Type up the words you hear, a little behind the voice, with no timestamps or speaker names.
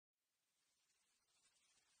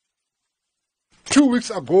2 weeks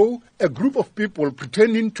ago, a group of people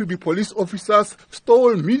pretending to be police officers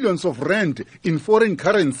stole millions of rand in foreign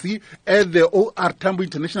currency at the OR Tambo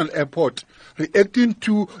International Airport. Reacting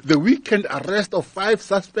to the weekend arrest of 5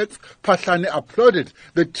 suspects, Phahlane applauded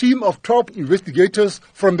the team of top investigators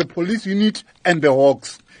from the police unit and the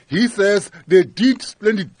Hawks. He says they did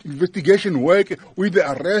splendid investigation work with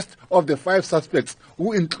the arrest of the 5 suspects,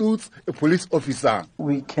 who includes a police officer.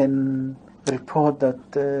 We can report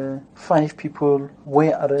that 5 people were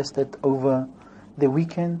arrested over the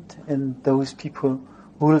weekend, and those people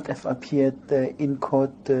would have appeared in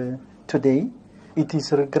court today. It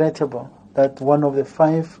is regrettable that one of the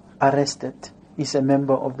 5 arrested is a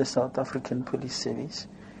member of the South African Police Service.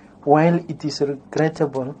 While it is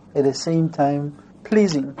regrettable, at the same time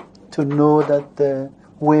pleasing to know that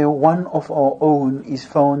where one of our own is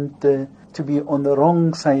found to be on the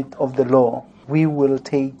wrong side of the law, we will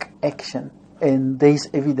take action, and there is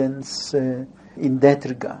evidence in that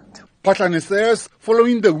regard. Phahlane says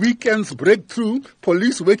following the weekend's breakthrough,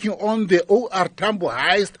 police working on the OR Tambo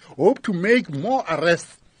heist hope to make more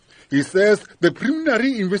arrests. He says the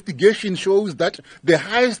preliminary investigation shows that the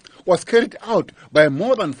heist was carried out by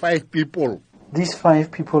more than 5 people. These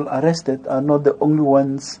 5 people arrested are not the only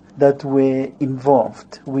ones that were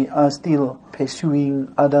involved. We are still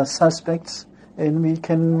pursuing other suspects, and we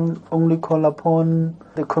can only call upon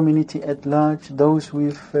the community at large, those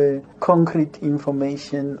with concrete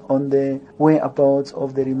information on the whereabouts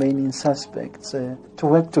of the remaining suspects, to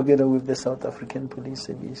work together with the South African Police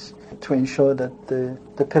Service to ensure that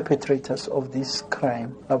the perpetrators of this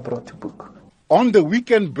crime are brought to book. On the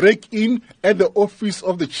weekend break-in at the office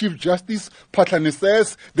of the Chief Justice, Phahlane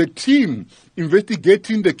says the team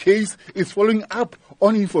investigating the case is following up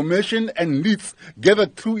on information and leads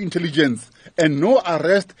gathered through intelligence, and no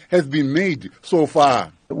arrest has been made so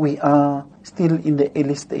far. We are still in the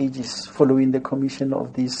early stages following the commission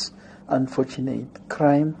of this unfortunate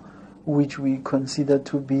crime, which we consider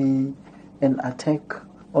to be an attack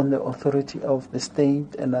on the authority of the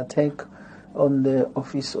state, an attack on the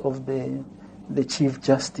office of the Chief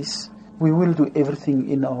Justice. We will do everything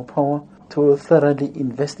in our power to thoroughly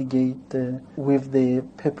investigate with the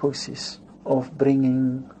purposes of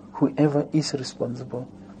bringing whoever is responsible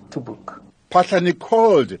to book. Phahlane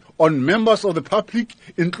called on members of the public,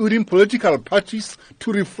 including political parties,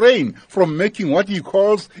 to refrain from making what he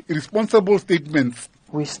calls irresponsible statements.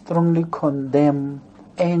 We strongly condemn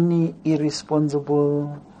any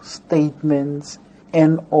irresponsible statements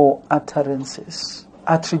and/or utterances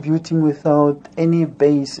attributing without any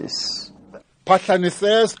basis. Phahlane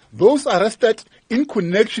says those arrested in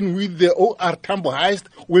connection with the OR Tambo heist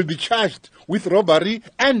will be charged with robbery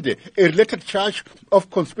and a related charge of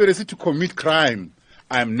conspiracy to commit crime.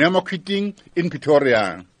 I am Nemo Keating in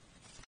Pretoria.